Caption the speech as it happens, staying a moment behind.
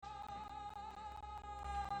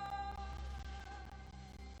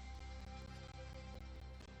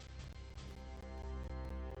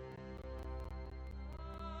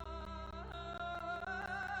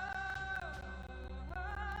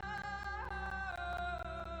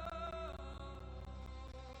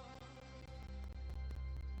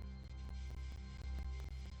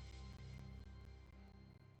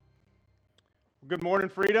Good morning,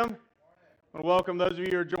 Freedom. I want to welcome those of you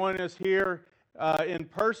who are joining us here in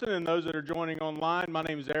person and those that are joining online. My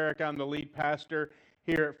name is Eric. I'm the lead pastor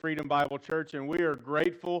here at Freedom Bible Church, and we are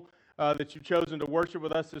grateful that you've chosen to worship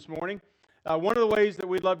with us this morning. One of the ways that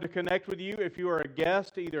we'd love to connect with you, if you are a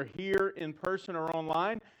guest, either here in person or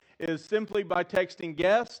online, is simply by texting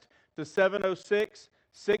guest to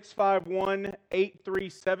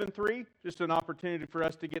 706-651-8373. Just an opportunity for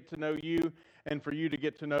us to get to know you and for you to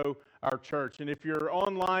get to know our church. And if you're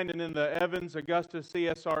online and in the Evans, Augusta,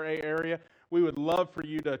 CSRA area, we would love for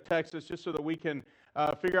you to text us just so that we can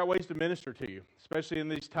figure out ways to minister to you, especially in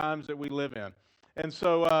these times that we live in. And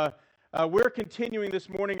so we're continuing this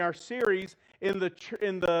morning our series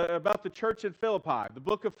about the church in Philippi, the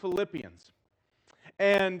book of Philippians.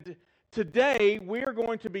 And today we're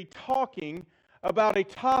going to be talking about a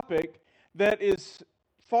topic that is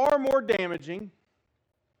far more damaging,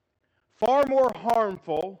 far more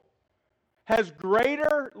harmful, has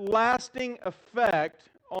greater lasting effect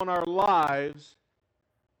on our lives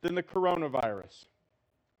than the coronavirus,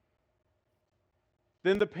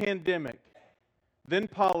 than the pandemic, than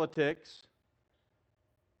politics,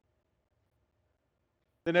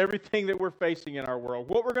 than everything that we're facing in our world.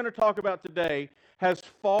 What we're going to talk about today has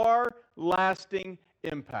far-lasting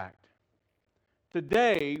impact.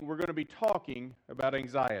 Today, we're going to be talking about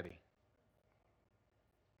anxiety.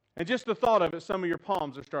 And just the thought of it, some of your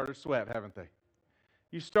palms are starting to sweat, haven't they?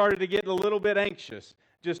 You started to get a little bit anxious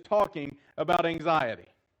just talking about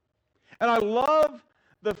anxiety. And I love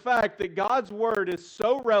the fact that God's Word is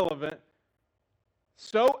so relevant,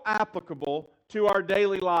 so applicable to our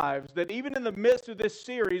daily lives, that even in the midst of this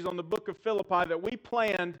series on the book of Philippi that we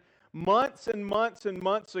planned months and months and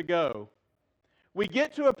months ago, we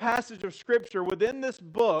get to a passage of Scripture within this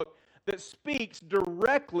book that speaks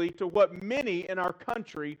directly to what many in our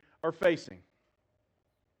country are facing.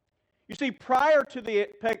 You see, prior to the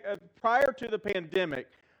pandemic,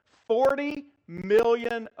 40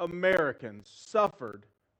 million Americans suffered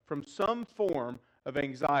from some form of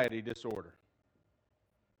anxiety disorder.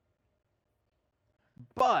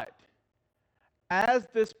 But as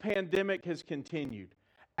this pandemic has continued,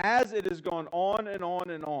 as it has gone on and on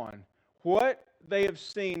and on, what they have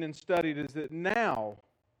seen and studied is that now,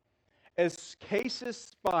 as cases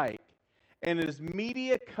spike and as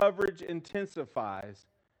media coverage intensifies,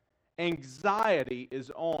 anxiety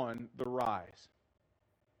is on the rise.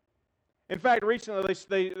 In fact, recently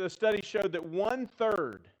the study showed that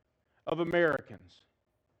 1/3 of Americans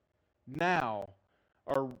now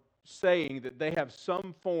are saying that they have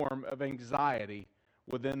some form of anxiety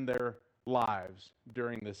within their lives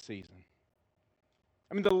during this season.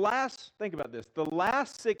 I mean, think about this, the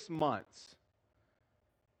last 6 months,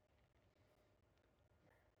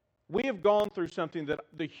 we have gone through something that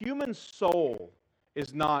the human soul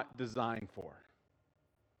is not designed for.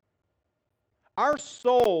 Our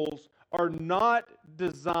souls are not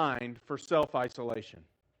designed for self-isolation.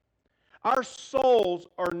 Our souls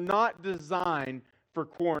are not designed for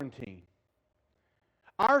quarantine.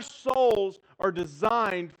 Our souls are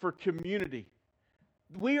designed for community.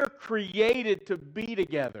 We are created to be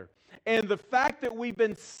together. And the fact that we've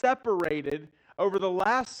been separated over the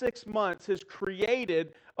last 6 months has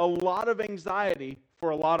created a lot of anxiety for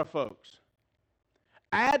a lot of folks.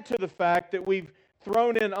 Add to the fact that we've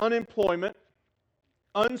thrown in unemployment,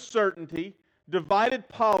 uncertainty, divided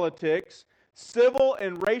politics, civil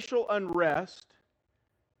and racial unrest.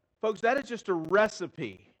 Folks, that is just a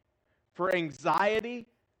recipe for anxiety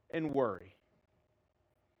and worry.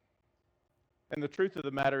 And the truth of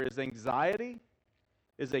the matter is, anxiety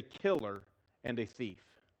is a killer and a thief.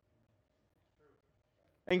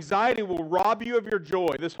 Anxiety will rob you of your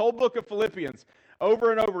joy. This whole book of Philippians,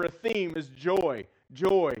 over and over, a theme is joy,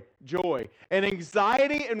 joy, joy. And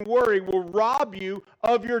anxiety and worry will rob you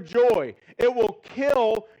of your joy. It will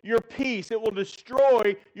kill your peace. It will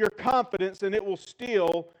destroy your confidence, and it will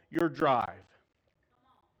steal your drive.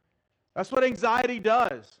 That's what anxiety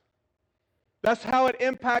does. That's how it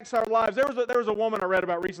impacts our lives. There was a woman I read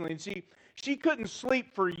about recently, and she couldn't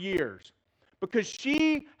sleep for years because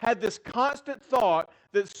she had this constant thought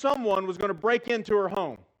that someone was going to break into her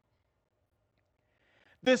home.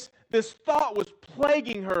 This thought was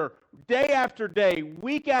plaguing her day after day,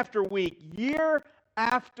 week after week, year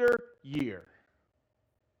after year.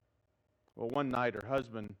 Well, one night her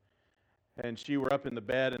husband and she were up in the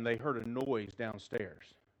bed and they heard a noise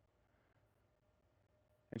downstairs.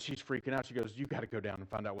 And she's freaking out. She goes, "You got to go down and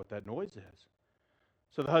find out what that noise is."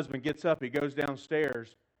 So the husband gets up, he goes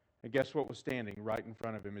downstairs, and guess what was standing right in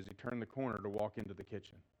front of him as he turned the corner to walk into the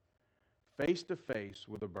kitchen? Face to face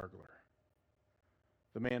with a burglar.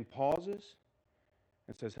 The man pauses,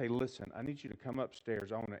 and says, hey, listen, I need you to come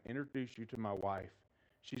upstairs. I want to introduce you to my wife.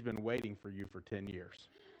 She's been waiting for you for 10 years.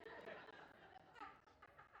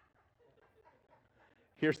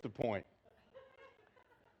 Here's the point.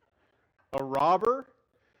 A robber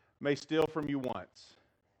may steal from you once,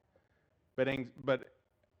 but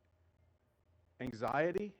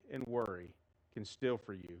anxiety and worry can steal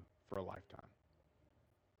for you for a lifetime.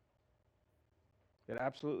 It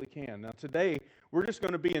absolutely can. Now today, we're just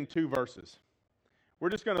going to be in 2 verses. We're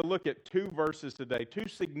just going to look at 2 verses today, 2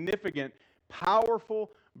 significant,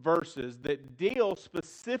 powerful verses that deal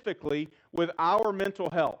specifically with our mental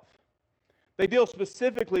health. They deal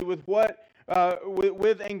specifically with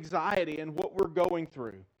with anxiety and what we're going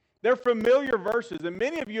through. They're familiar verses, and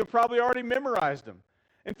many of you have probably already memorized them.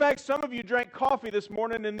 In fact, some of you drank coffee this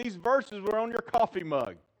morning, and these verses were on your coffee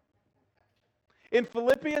mug. In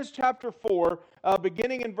Philippians chapter 4,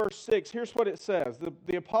 beginning in verse 6, here's what it says.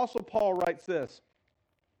 The Apostle Paul writes this.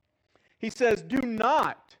 He says, do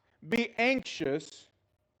not be anxious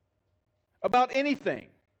about anything,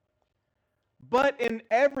 but in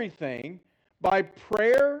everything, by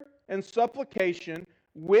prayer and supplication,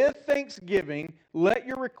 with thanksgiving, let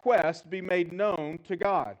your requests be made known to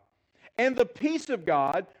God. And the peace of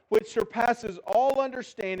God, which surpasses all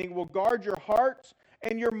understanding, will guard your hearts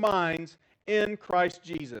and your minds in Christ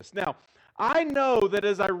Jesus. Now, I know that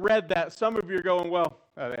as I read that, some of you are going, well,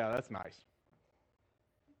 yeah, that's nice.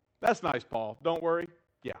 That's nice, Paul. Don't worry.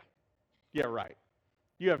 Yeah, right.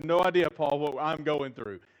 You have no idea, Paul, what I'm going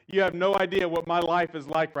through. You have no idea what my life is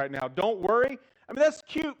like right now. Don't worry. I mean, that's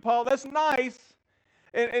cute, Paul. That's nice.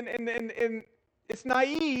 And it's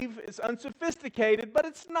naive. It's unsophisticated, but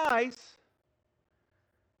it's nice.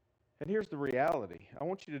 And here's the reality. I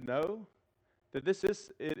want you to know that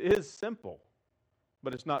it is simple,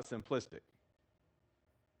 but it's not simplistic.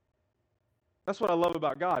 That's what I love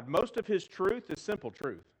about God. Most of His truth is simple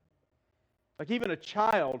truth. Like even a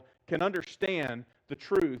child can understand the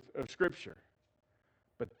truth of Scripture.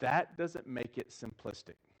 But that doesn't make it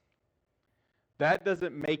simplistic. That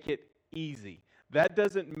doesn't make it easy. That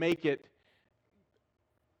doesn't make it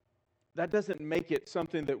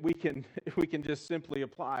something that we can just simply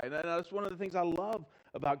apply. And that's one of the things I love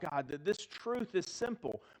about God, that this truth is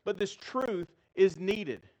simple, but this truth is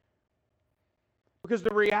needed. Because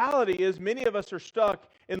the reality is many of us are stuck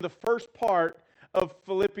in the first part of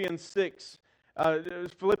Philippians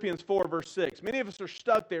 4, verse 6. Many of us are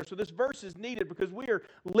stuck there. So this verse is needed because we are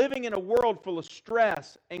living in a world full of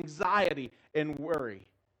stress, anxiety, and worry.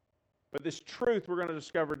 But this truth we're going to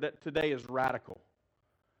discover that today is radical.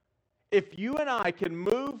 If you and I can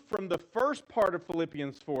move from the first part of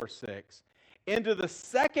Philippians 4:6 into the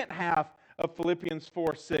second half of Philippians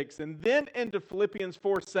 4:6 and then into Philippians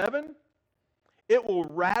 4:7, it will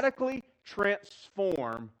radically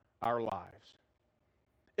transform our lives.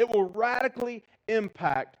 It will radically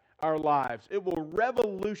impact our lives. It will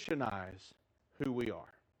revolutionize who we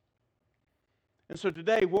are. And so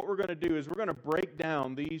today what we're going to do is we're going to break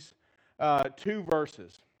down these 2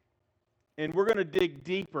 verses. And we're going to dig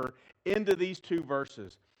deeper into these 2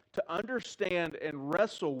 verses to understand and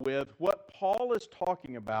wrestle with what Paul is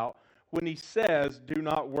talking about when he says, do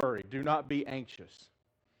not worry, do not be anxious.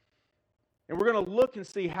 And we're going to look and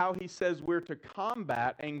see how he says we're to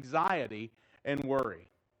combat anxiety and worry.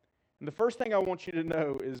 And the first thing I want you to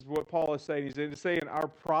know is what Paul is saying. He's saying our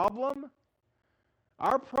problem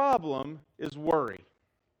is worry.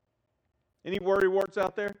 Any worry warts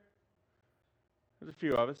out there? There's a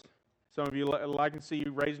few of us. Some of you, I can see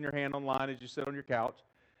you raising your hand online as you sit on your couch.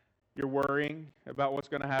 You're worrying about what's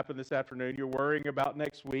going to happen this afternoon. You're worrying about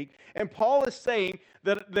next week. And Paul is saying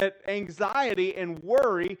that anxiety and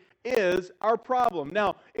worry is our problem.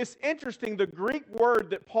 Now, it's interesting. The Greek word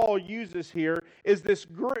that Paul uses here is this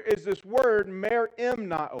word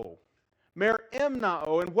merimnao.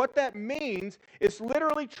 Merimnao. And what that means is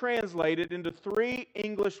literally translated into 3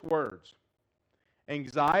 English words: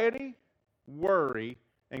 anxiety, worry,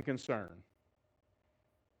 and concern.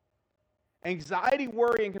 Anxiety,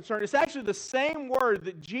 worry, and concern. It's actually the same word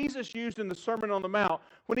that Jesus used in the Sermon on the Mount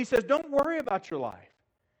when he says, don't worry about your life.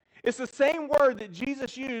 It's the same word that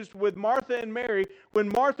Jesus used with Martha and Mary when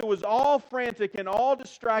Martha was all frantic and all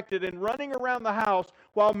distracted and running around the house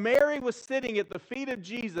while Mary was sitting at the feet of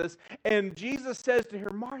Jesus, and Jesus says to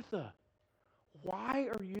her, Martha, why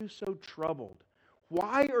are you so troubled?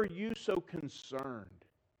 Why are you so concerned?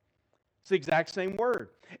 It's the exact same word.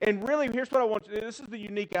 And really, here's what I want you to do. This is the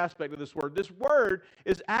unique aspect of this word. This word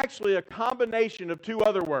is actually a combination of 2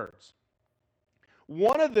 other words.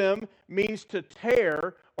 One of them means to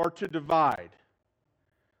tear or to divide.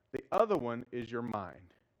 The other one is your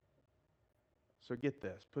mind. So get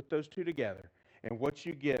this. Put those 2 together. And what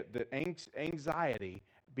you get, that anxiety,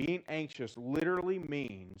 being anxious, literally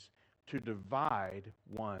means to divide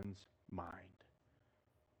one's mind.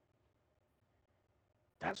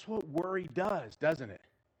 That's what worry does, doesn't it?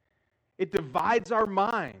 It divides our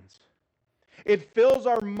minds. It fills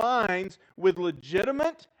our minds with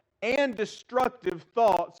legitimate and destructive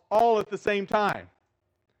thoughts all at the same time.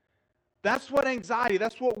 That's what anxiety,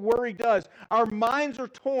 that's what worry does. Our minds are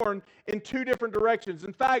torn in two different directions.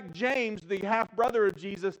 In fact, James, the half-brother of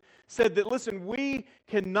Jesus, said that, listen, we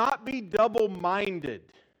cannot be double-minded.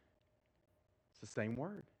 It's the same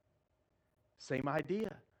word, same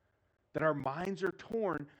idea. That our minds are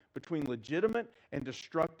torn between legitimate and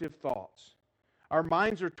destructive thoughts. Our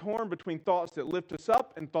minds are torn between thoughts that lift us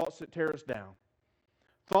up and thoughts that tear us down.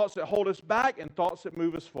 Thoughts that hold us back and thoughts that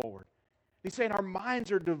move us forward. He's saying our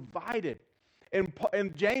minds are divided. And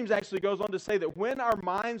James actually goes on to say that when our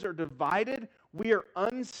minds are divided, we are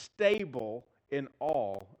unstable in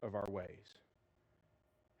all of our ways.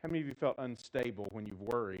 How many of you felt unstable when you've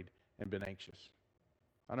worried and been anxious?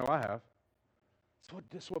 I know I have.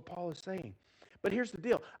 This is what Paul is saying. But here's the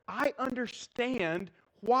deal. I understand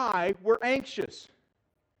why we're anxious.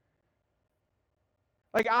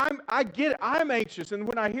 Like, I get it. I'm anxious. And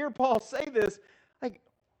when I hear Paul say this, like,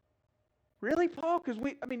 really, Paul? Because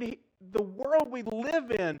the world we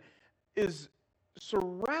live in is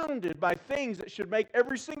surrounded by things that should make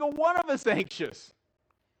every single one of us anxious.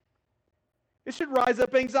 It should rise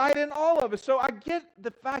up anxiety in all of us. So I get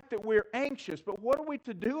the fact that we're anxious, but what are we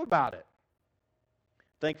to do about it?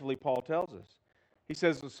 Thankfully, Paul tells us. He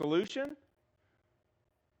says the solution,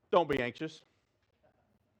 don't be anxious.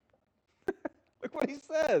 Look what he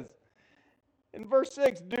says. In verse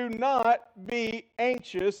 6, do not be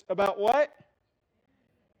anxious about what?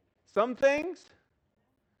 Some things?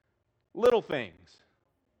 Little things.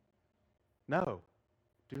 No.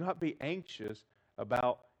 Do not be anxious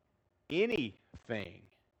about anything.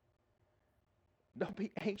 Don't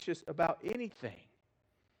be anxious about anything.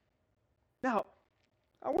 Now,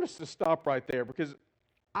 I want us to stop right there because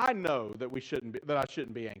I know that I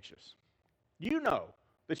shouldn't be anxious. You know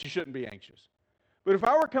that you shouldn't be anxious. But if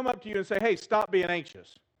I were to come up to you and say, hey, stop being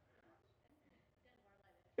anxious,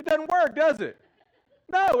 it doesn't work, does it?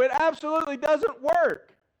 No, it absolutely doesn't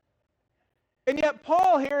work. And yet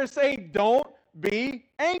Paul here is saying, don't be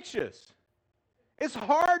anxious. It's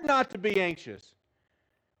hard not to be anxious.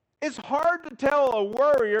 It's hard to tell a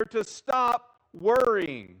worrier to stop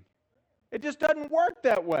worrying. It just doesn't work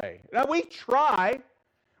that way. Now, we try.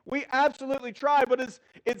 We absolutely try, but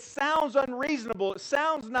it sounds unreasonable. It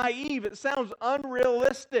sounds naive. It sounds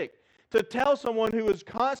unrealistic to tell someone who is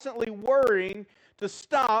constantly worrying to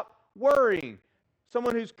stop worrying.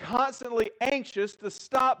 Someone who's constantly anxious to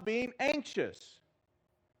stop being anxious.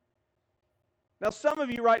 Now, some of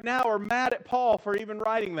you right now are mad at Paul for even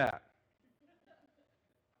writing that.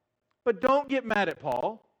 But don't get mad at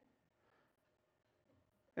Paul.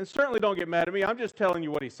 And certainly don't get mad at me. I'm just telling you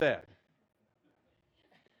what he said.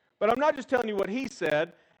 But I'm not just telling you what he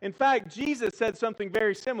said. In fact, Jesus said something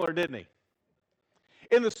very similar, didn't he?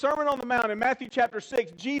 In the Sermon on the Mount in Matthew chapter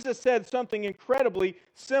 6, Jesus said something incredibly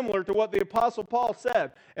similar to what the Apostle Paul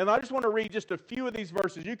said. And I just want to read just a few of these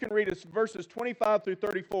verses. You can read verses 25 through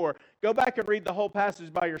 34. Go back and read the whole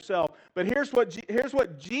passage by yourself. But here's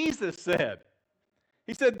what Jesus said.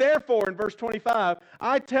 He said, therefore, in verse 25,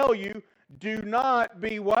 I tell you, do not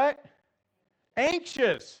be what?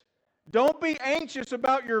 Anxious. Don't be anxious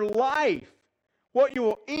about your life, what you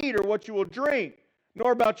will eat or what you will drink,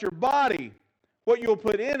 nor about your body, what you will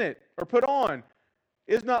put in it or put on.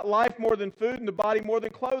 Is not life more than food and the body more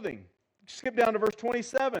than clothing? Skip down to verse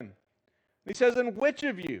 27. He says, and which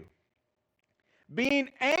of you, being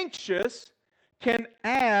anxious, can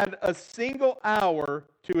add a single hour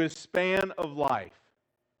to his span of life?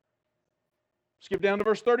 Skip down to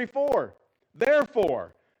verse 34.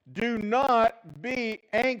 Therefore, do not be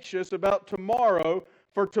anxious about tomorrow,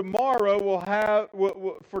 for tomorrow will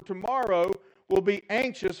be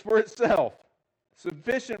anxious for itself.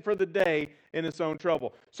 Sufficient for the day in its own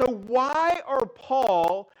trouble. So why are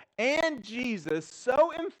Paul and Jesus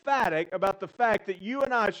so emphatic about the fact that you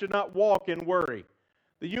and I should not walk in worry?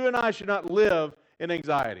 That you and I should not live in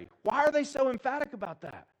anxiety? Why are they so emphatic about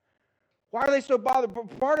that? Why are they so bothered?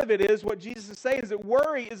 Part of it is what Jesus is saying is that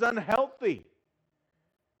worry is unhealthy.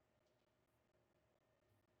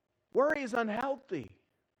 Worry is unhealthy.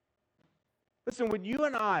 Listen, when you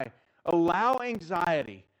and I allow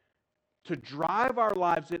anxiety to drive our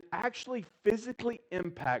lives, it actually physically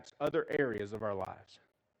impacts other areas of our lives.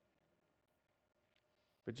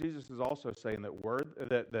 But Jesus is also saying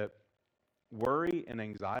that worry and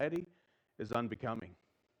anxiety is unbecoming.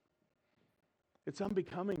 It's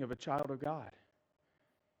unbecoming of a child of God.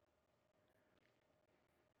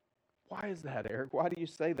 Why is that, Eric? Why do you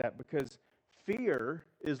say that? Because fear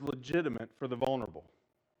is legitimate for the vulnerable.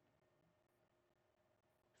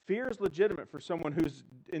 Fear is legitimate for someone who's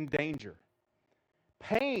in danger.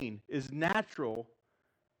 Pain is natural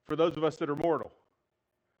for those of us that are mortal.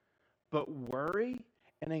 But worry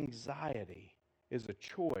and anxiety is a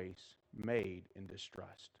choice made in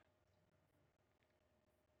distrust.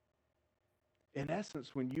 In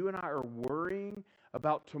essence, when you and I are worrying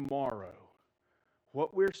about tomorrow,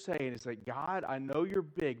 what we're saying is that, God, I know you're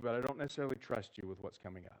big, but I don't necessarily trust you with what's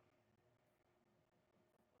coming up.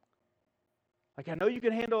 Like, I know you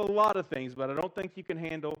can handle a lot of things, but I don't think you can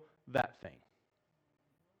handle that thing.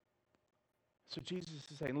 So Jesus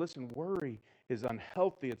is saying, listen, worry is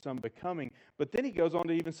unhealthy, it's unbecoming. But then he goes on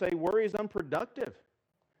to even say worry is unproductive.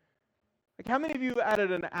 Like, how many of you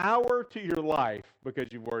added an hour to your life because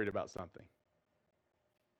you've worried about something?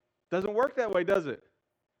 Doesn't work that way, does it?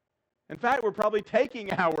 In fact, we're probably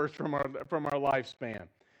taking hours from our lifespan.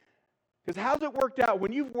 Because how's it worked out?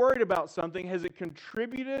 When you've worried about something, has it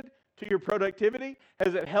contributed to your productivity?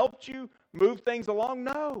 Has it helped you move things along?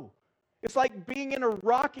 No. It's like being in a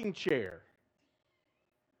rocking chair.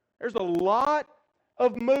 There's a lot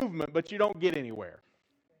of movement, but you don't get anywhere.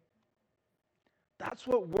 That's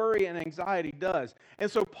what worry and anxiety does. And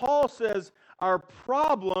so Paul says our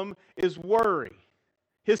problem is worry.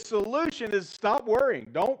 His solution is stop worrying.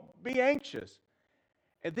 Don't be anxious.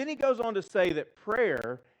 And then he goes on to say that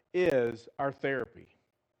prayer is our therapy.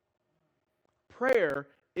 Prayer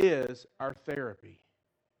is our therapy.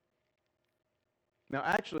 Now,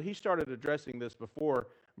 actually, he started addressing this before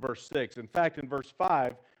verse 6. In fact, in verse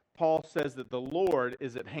 5, Paul says that the Lord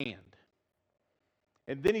is at hand.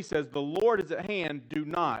 And then he says, the Lord is at hand, do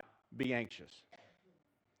not be anxious.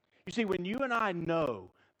 You see, when you and I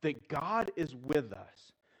know that God is with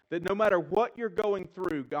us, that no matter what you're going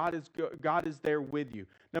through, God is there with you.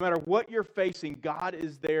 No matter what you're facing, God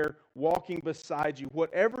is there walking beside you.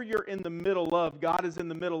 Whatever you're in the middle of, God is in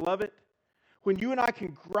the middle of it. When you and I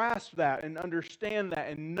can grasp that and understand that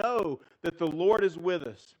and know that the Lord is with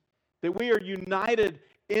us, that we are united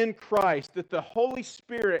in Christ, that the Holy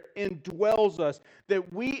Spirit indwells us,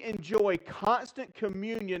 that we enjoy constant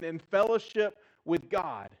communion and fellowship with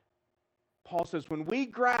God. Paul says, when we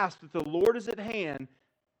grasp that the Lord is at hand,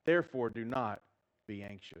 therefore do not be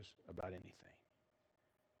anxious about anything,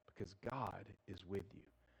 because God is with you.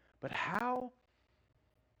 But how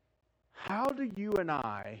do you and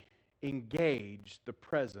I engage the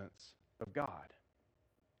presence of God?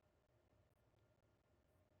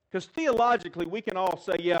 Because theologically, we can all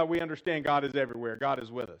say, yeah, we understand God is everywhere, God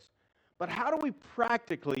is with us. But how do we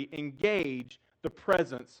practically engage the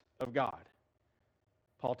presence of God?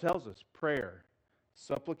 Paul tells us prayer,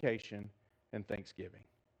 supplication, and thanksgiving.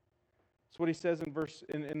 That's what he says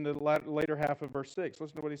in the later half of verse 6.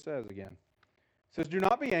 Listen to what he says again. He says, do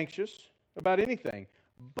not be anxious about anything,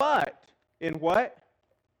 but in what?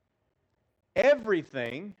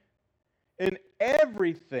 Everything, in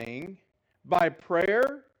everything, by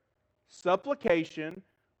prayer, supplication,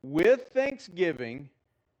 with thanksgiving,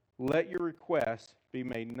 let your requests be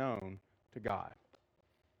made known to God.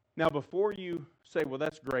 Now, before you say, well,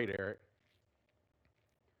 that's great, Eric.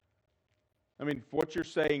 I mean, what you're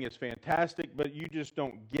saying is fantastic, but you just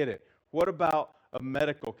don't get it. What about a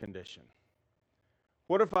medical condition?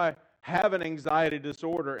 What if I have an anxiety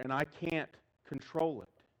disorder and I can't control it?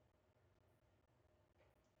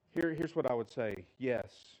 Here's what I would say.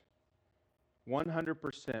 Yes,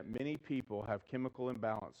 100%, many people have chemical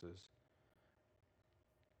imbalances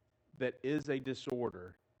that is a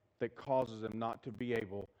disorder that causes them not to be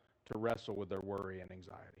able to wrestle with their worry and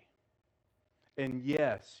anxiety. And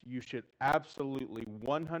yes, you should absolutely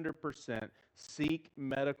 100% seek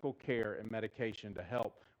medical care and medication to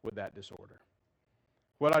help with that disorder.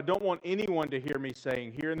 What I don't want anyone to hear me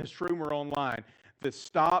saying here in this room or online, that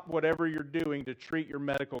stop whatever you're doing to treat your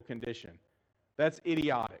medical condition. That's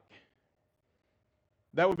idiotic.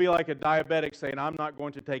 That would be like a diabetic saying, I'm not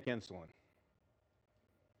going to take insulin.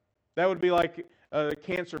 That would be like a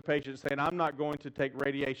cancer patient saying, I'm not going to take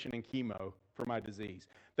radiation and chemo for my disease.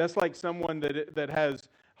 That's like someone that has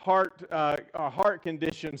a heart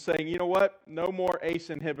condition saying, you know what, no more ACE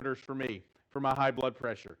inhibitors for me, for my high blood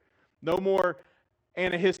pressure. No more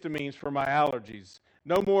antihistamines for my allergies.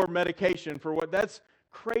 No more medication for what, that's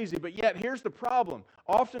crazy. But yet, here's the problem.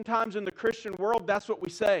 Oftentimes in the Christian world, that's what we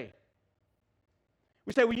say.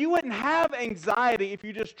 We say, well, you wouldn't have anxiety if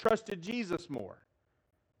you just trusted Jesus more.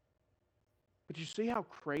 But you see how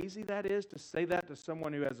crazy that is to say that to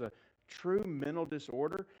someone who has a true mental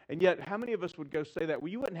disorder. And yet, how many of us would go say that?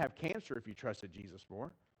 Well, you wouldn't have cancer if you trusted Jesus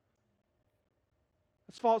more.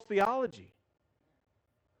 That's false theology.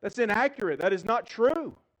 That's inaccurate. That is not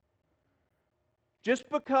true. Just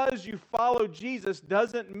because you follow Jesus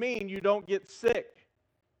doesn't mean you don't get sick.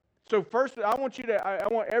 So first, I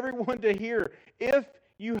want everyone to hear, if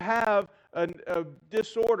you have a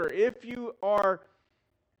disorder, if you are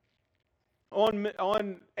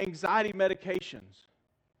on anxiety medications,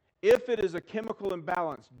 if it is a chemical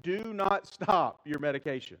imbalance, do not stop your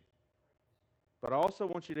medication. But I also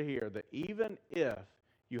want you to hear that even if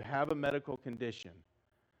you have a medical condition,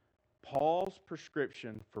 Paul's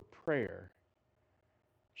prescription for prayer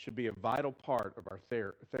should be a vital part of our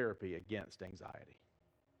therapy against anxiety.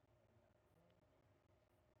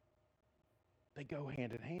 They go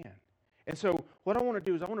hand in hand. And so what I want to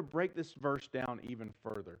do is I want to break this verse down even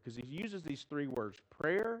further, because he uses these three words: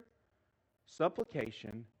 prayer,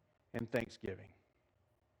 supplication, and thanksgiving.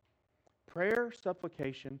 Prayer,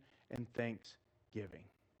 supplication, and thanksgiving.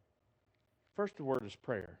 First, the word is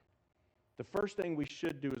prayer. The first thing we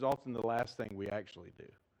should do is often the last thing we actually do.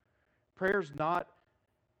 Prayer is not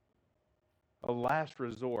a last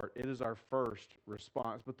resort. It is our first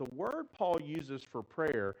response. But the word Paul uses for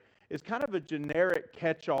prayer is kind of a generic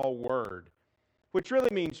catch-all word, which really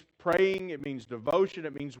means praying, it means devotion,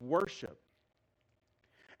 it means worship.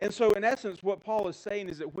 And so in essence, what Paul is saying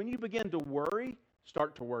is that when you begin to worry,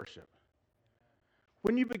 start to worship.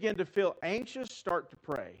 When you begin to feel anxious, start to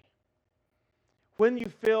pray. When you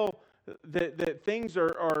feel that things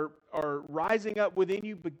are rising up within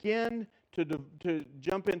you, begin to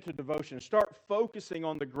jump into devotion. Start focusing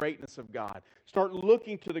on the greatness of God. Start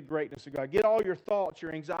looking to the greatness of God. Get all your thoughts,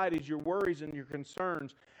 your anxieties, your worries, and your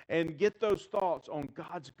concerns, and get those thoughts on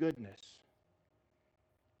God's goodness.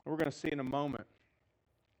 We're going to see in a moment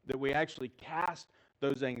that we actually cast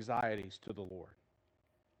those anxieties to the Lord.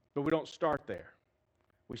 But we don't start there.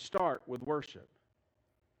 We start with worship.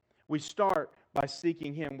 We start by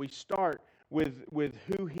seeking Him. We start with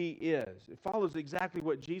who He is. It follows exactly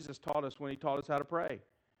what Jesus taught us when He taught us how to pray.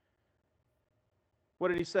 What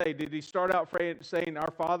did He say? Did He start out saying,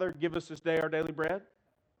 "Our Father, give us this day our daily bread"?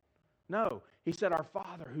 No. He said, "Our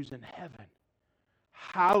Father who's in heaven,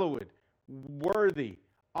 hallowed, worthy,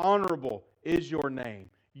 honorable is your name.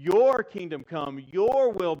 Your kingdom come,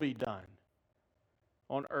 your will be done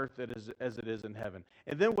on earth as it is in heaven."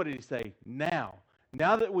 And then what did He say?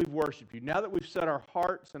 Now that we've worshiped you, now that we've set our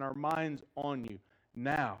hearts and our minds on you,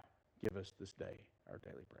 now give us this day our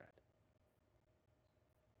daily bread.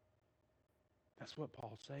 That's what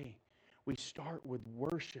Paul's saying. We start with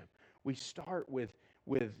worship. We start with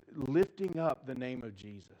lifting up the name of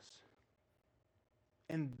Jesus.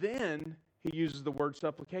 And then he uses the word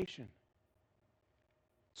supplication.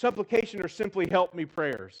 Supplication are simply help me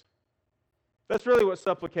prayers. That's really what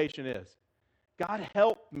supplication is. God,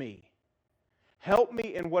 help me. Help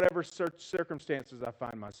me in whatever circumstances I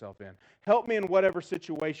find myself in. Help me in whatever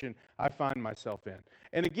situation I find myself in.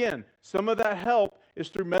 And again, some of that help is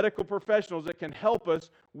through medical professionals that can help us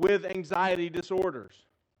with anxiety disorders,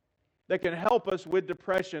 that can help us with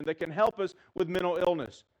depression, that can help us with mental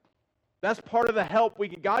illness. That's part of the help.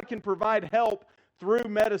 God can provide help through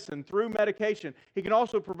medicine, through medication. He can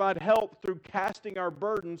also provide help through casting our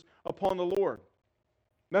burdens upon the Lord.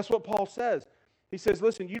 And that's what Paul says. He says,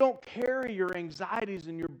 listen, you don't carry your anxieties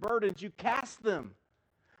and your burdens, you cast them.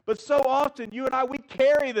 But so often, you and I, we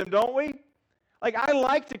carry them, don't we? Like, I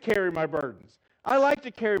like to carry my burdens. I like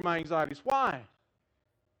to carry my anxieties. Why?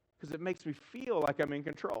 Because it makes me feel like I'm in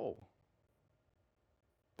control.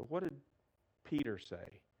 But what did Peter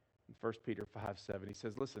say in 1 Peter 5:7? He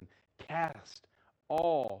says, listen, cast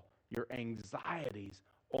all your anxieties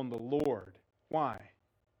on the Lord. Why?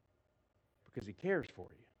 Because He cares for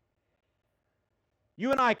you.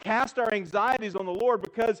 You and I cast our anxieties on the Lord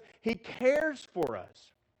because He cares for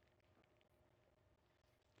us.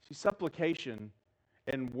 See, supplication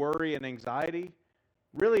and worry and anxiety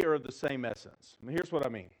really are of the same essence. I mean, here's what I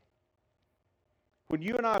mean. When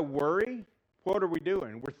you and I worry, what are we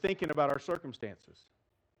doing? We're thinking about our circumstances.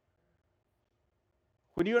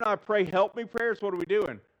 When you and I pray, help me prayers, what are we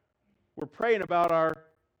doing? We're praying about our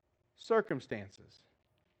circumstances.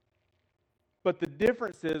 But the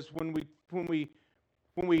difference is when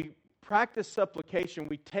we practice supplication,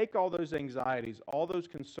 we take all those anxieties, all those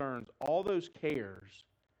concerns, all those cares,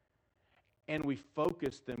 and we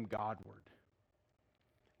focus them Godward.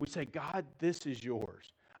 We say, God, this is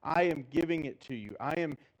yours. I am giving it to you. I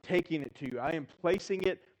am taking it to you. I am placing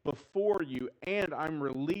it before you, and I'm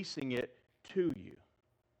releasing it to you.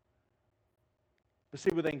 But see,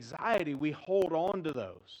 with anxiety, we hold on to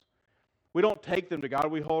those. We don't take them to God,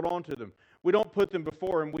 we hold on to them. We don't put them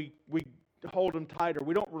before Him, we hold them tighter.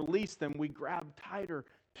 We don't release them, we grab tighter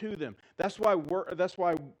to them. That's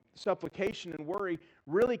why supplication and worry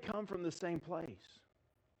really come from the same place.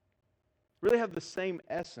 Really have the same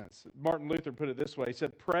essence. Martin Luther put it this way. He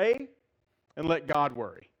said, pray and let God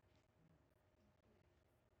worry.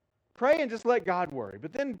 Pray and just let God worry.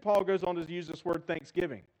 But then Paul goes on to use this word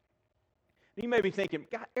thanksgiving. You may be thinking,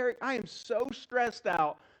 God, Eric, I am so stressed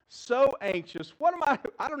out, so anxious.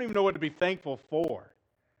 I don't even know what to be thankful for.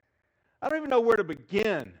 I don't even know where to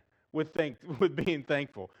begin with being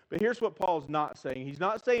thankful. But here's what Paul's not saying. He's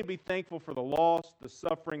not saying be thankful for the loss, the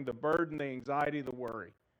suffering, the burden, the anxiety, the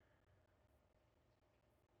worry.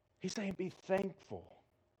 He's saying be thankful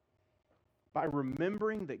by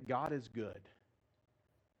remembering that God is good.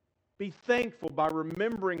 Be thankful by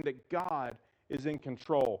remembering that God is in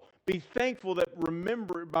control. Be thankful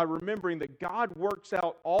by remembering that God works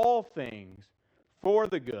out all things for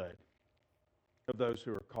the good of those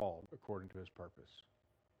who are called according to His purpose.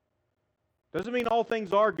 Doesn't mean all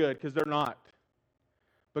things are good, because they're not.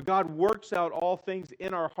 But God works out all things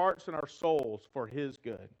in our hearts and our souls for His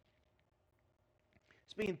good.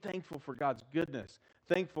 It's being thankful for God's goodness,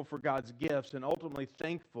 thankful for God's gifts, and ultimately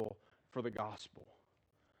thankful for the gospel.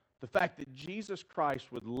 The fact that Jesus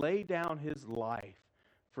Christ would lay down His life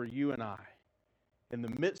for you and I in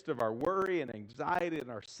the midst of our worry and anxiety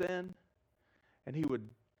and our sin, and He would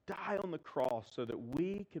die on the cross so that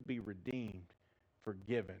we could be redeemed,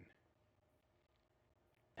 forgiven.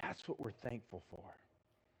 That's what we're thankful for.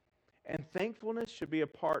 And thankfulness should be a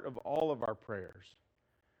part of all of our prayers,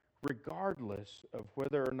 regardless of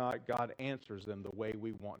whether or not God answers them the way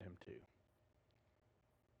we want Him to.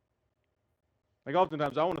 Like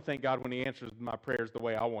oftentimes I want to thank God when He answers my prayers the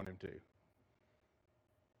way I want Him to.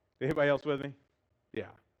 Anybody else with me? Yeah.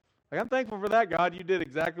 Like, I'm thankful for that, God. You did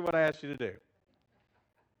exactly what I asked you to do.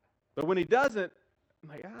 But when He doesn't, I'm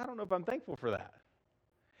like, I don't know if I'm thankful for that.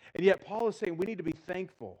 And yet Paul is saying we need to be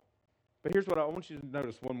thankful. But here's what I want you to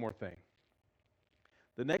notice, one more thing.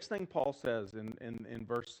 The next thing Paul says in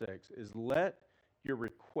verse 6 is, let your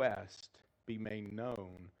request be made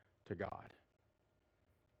known to God.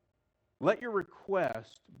 Let your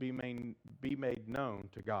request be made known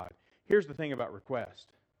to God. Here's the thing about request.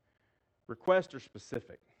 Requests are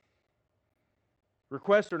specific.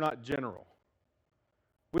 Requests are not general.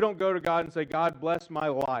 We don't go to God and say, God, bless my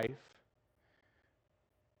life.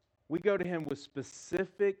 We go to Him with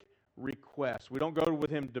specific requests. We don't go with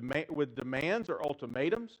Him with demands or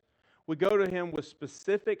ultimatums. We go to Him with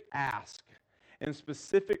specific ask and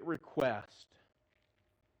specific request.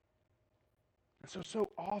 And so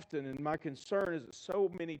often, and my concern is that so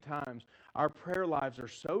many times, our prayer lives are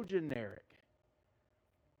so generic.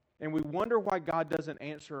 And we wonder why God doesn't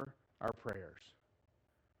answer our prayers.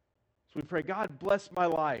 So we pray, God, bless my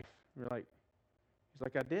life. And we're like, He's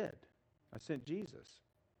like, I did. I sent Jesus.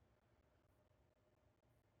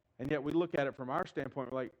 And yet we look at it from our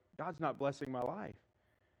standpoint, we're like, God's not blessing my life.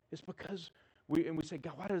 It's because we say,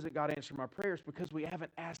 God, why doesn't God answer my prayers? Because we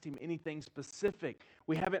haven't asked Him anything specific.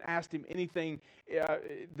 We haven't asked Him anything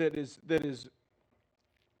that is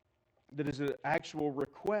an actual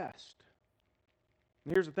request.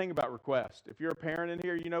 And here's the thing about request. If you're a parent in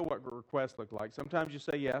here, you know what requests look like. Sometimes you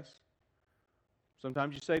say yes.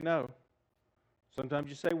 Sometimes you say no. Sometimes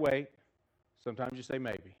you say wait. Sometimes you say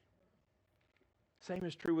maybe. Same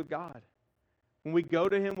is true with God. When we go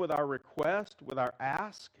to Him with our request, with our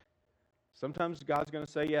ask, sometimes God's going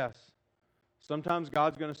to say yes. Sometimes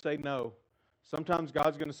God's going to say no. Sometimes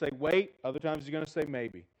God's going to say wait. Other times He's going to say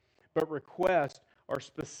maybe. But requests are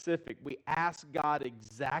specific. We ask God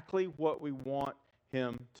exactly what we want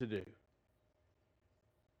Him to do.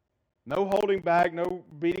 No holding back, no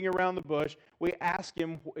beating around the bush. We ask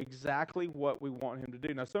Him exactly what we want Him to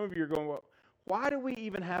do. Now, some of you are going, well, why do we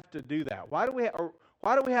even have to do that? Why do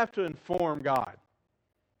we have to inform God?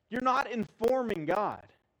 You're not informing God.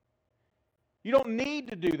 You don't need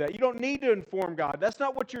to do that. You don't need to inform God. That's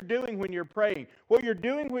not what you're doing when you're praying. What you're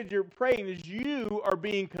doing when you're praying is you are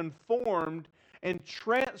being conformed and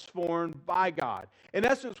transformed by God. In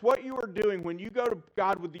essence, what you are doing when you go to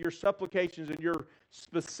God with your supplications and your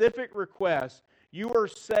specific requests, you are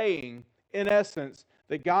saying, in essence,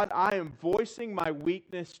 that God, I am voicing my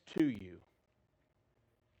weakness to you.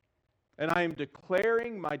 And I am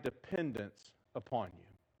declaring my dependence upon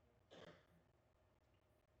you.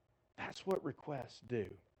 That's what requests do.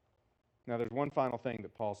 Now, there's one final thing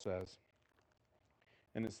that Paul says,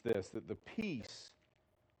 and it's this, that the peace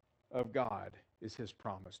of God is His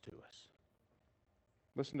promise to us.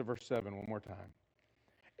 Listen to verse 7 one more time.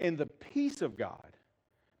 And the peace of God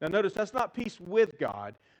Now notice, that's not peace with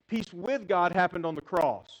God. Peace with God happened on the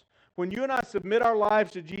cross. When you and I submit our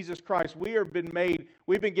lives to Jesus Christ, we've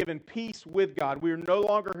been given peace with God. We are no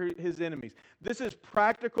longer His enemies. This is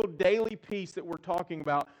practical daily peace that we're talking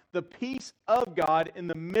about. The peace of God in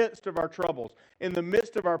the midst of our troubles, in the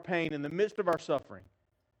midst of our pain, in the midst of our suffering.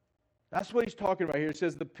 That's what he's talking about here. It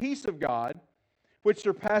says, the peace of God, which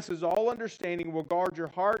surpasses all understanding, will guard your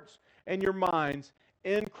hearts and your minds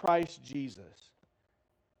in Christ Jesus.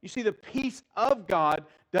 You see, the peace of God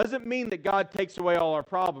doesn't mean that God takes away all our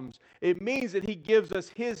problems. It means that He gives us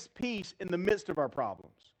His peace in the midst of our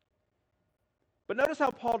problems. But notice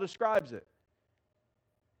how Paul describes it.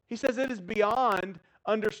 He says it is beyond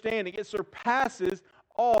understanding. It surpasses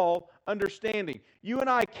all understanding. You and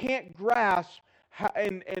I can't grasp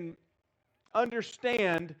and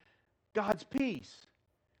understand God's peace.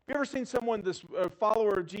 Have you ever seen someone, a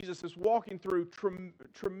follower of Jesus, is walking through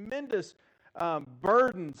tremendous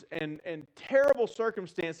burdens and terrible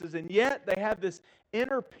circumstances, and yet they have this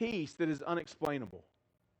inner peace that is unexplainable?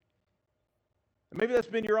 And maybe that's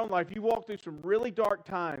been your own life. You walk through some really dark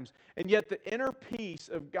times, and yet the inner peace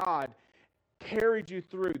of God carried you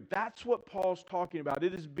through. That's what Paul's talking about.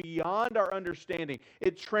 It is beyond our understanding.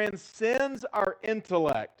 It transcends our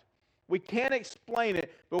intellect. We can't explain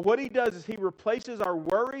it, but what he does is he replaces our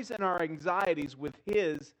worries and our anxieties with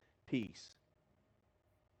his peace.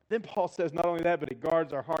 Then Paul says not only that, but it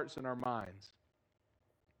guards our hearts and our minds.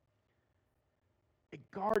 It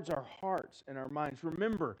guards our hearts and our minds.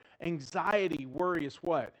 Remember, anxiety, worry is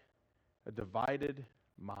what? A divided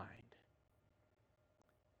mind.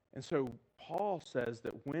 And so Paul says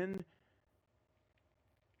that when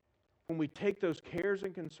we take those cares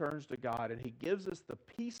and concerns to God and He gives us the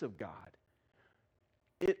peace of God,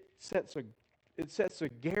 it sets a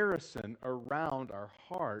garrison around our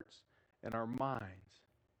hearts and our minds.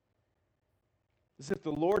 As if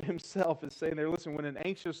the Lord Himself is saying there, listen, when an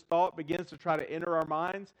anxious thought begins to try to enter our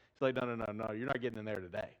minds, He's like, no, you're not getting in there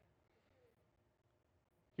today.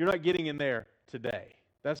 You're not getting in there today.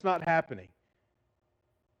 That's not happening.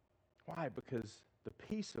 Why? Because the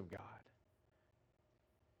peace of God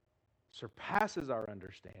surpasses our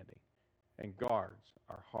understanding and guards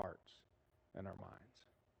our hearts and our minds.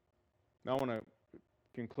 Now I want to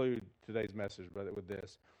conclude today's message, brother, with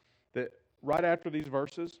this. That right after these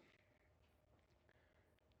verses,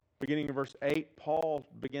 beginning in verse 8, Paul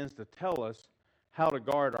begins to tell us how to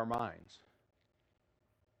guard our minds.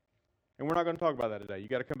 And we're not going to talk about that today. You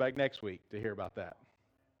got to come back next week to hear about that.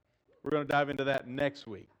 We're going to dive into that next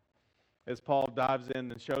week as Paul dives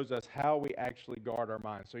in and shows us how we actually guard our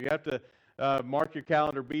minds. So you have to mark your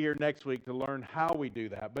calendar, be here next week to learn how we do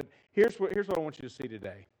that. But here's what I want you to see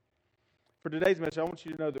today. For today's message, I want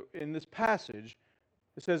you to know that in this passage,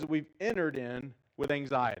 it says that we've entered in with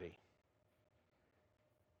anxiety.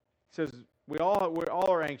 It says we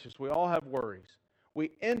all are anxious. We all have worries.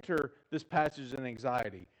 We enter this passage in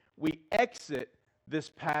anxiety. We exit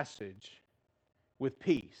this passage with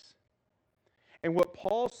peace. And what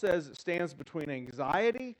Paul says stands between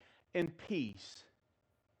anxiety and peace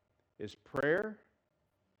is prayer,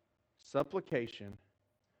 supplication,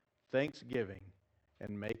 thanksgiving,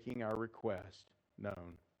 and making our request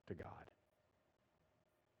known to God.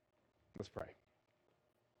 Let's pray.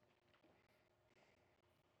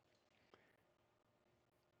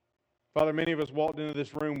 Father, many of us walked into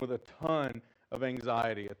this room with a ton of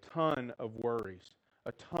anxiety, a ton of worries,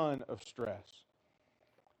 a ton of stress.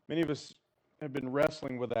 Many of us have been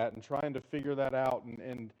wrestling with that and trying to figure that out.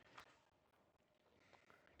 And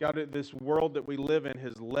God, this world that we live in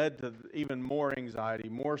has led to even more anxiety,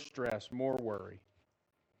 more stress, more worry.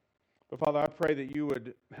 But Father, I pray that you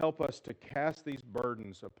would help us to cast these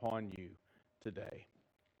burdens upon you today.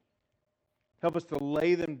 Help us to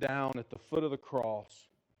lay them down at the foot of the cross,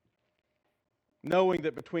 knowing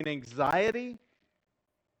that between anxiety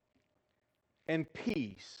and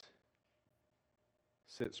peace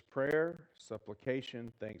sits prayer,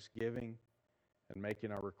 supplication, thanksgiving, and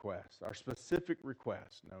making our requests, our specific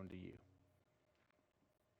requests known to you.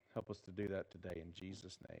 Help us to do that today in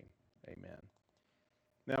Jesus' name. Amen.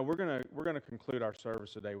 Now we're gonna conclude our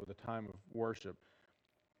service today with a time of worship.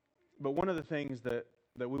 But one of the things that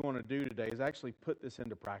we want to do today is actually put this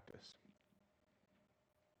into practice.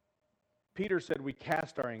 Peter said we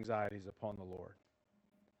cast our anxieties upon the Lord.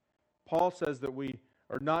 Paul says that we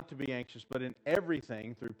are not to be anxious, but in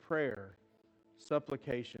everything through prayer,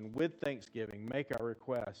 supplication, with thanksgiving, make our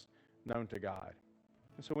requests known to God.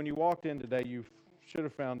 And so when you walked in today, you should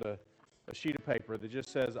have found a sheet of paper that just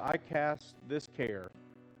says, I cast this care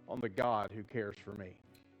on the God who cares for me.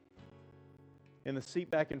 In the seat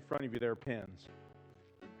back in front of you, there are pens.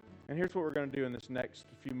 And here's what we're going to do in this next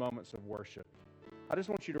few moments of worship. I just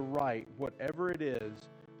want you to write whatever it is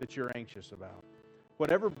that you're anxious about,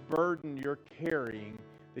 whatever burden you're carrying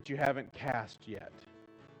that you haven't cast yet.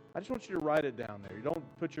 I just want you to write it down there. You don't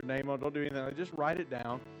put your name on it, don't do anything. Just write it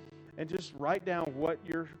down, and just write down what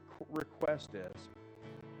your request is.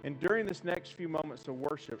 And during this next few moments of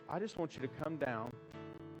worship, I just want you to come down.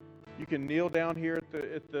 You can kneel down here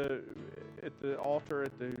at the altar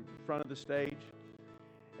at the front of the stage.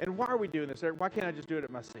 And why are we doing this? Why can't I just do it at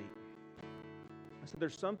my seat? I said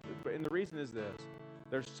there's something, and the reason is this.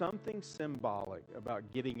 There's something symbolic about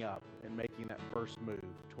getting up and making that first move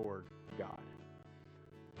toward God.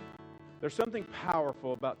 There's something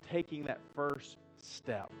powerful about taking that first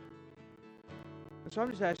step. And so I'm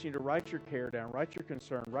just asking you to write your care down, write your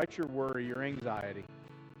concern, write your worry, your anxiety,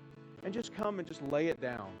 and just come and just lay it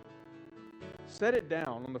down. Set it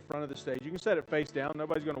down on the front of the stage. You can set it face down.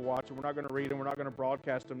 Nobody's going to watch it. We're not going to read them. We're not going to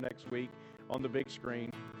broadcast them next week on the big screen.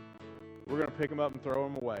 We're going to pick them up and throw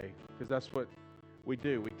them away because that's what we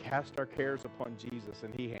do. We cast our cares upon Jesus,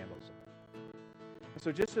 and He handles them. And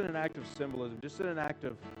so just in an act of symbolism, just in an act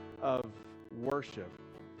of worship,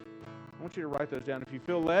 I want you to write those down. If you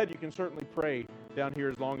feel led, you can certainly pray down here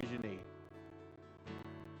as long as you need.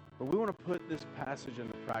 But we want to put this passage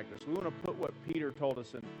into practice. We want to put what Peter told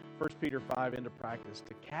us in 1 Peter 5 into practice,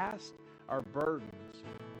 to cast our burdens,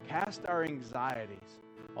 cast our anxieties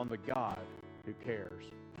on the God who cares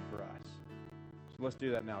for us. So let's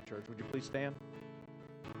do that now, church. Would you please stand?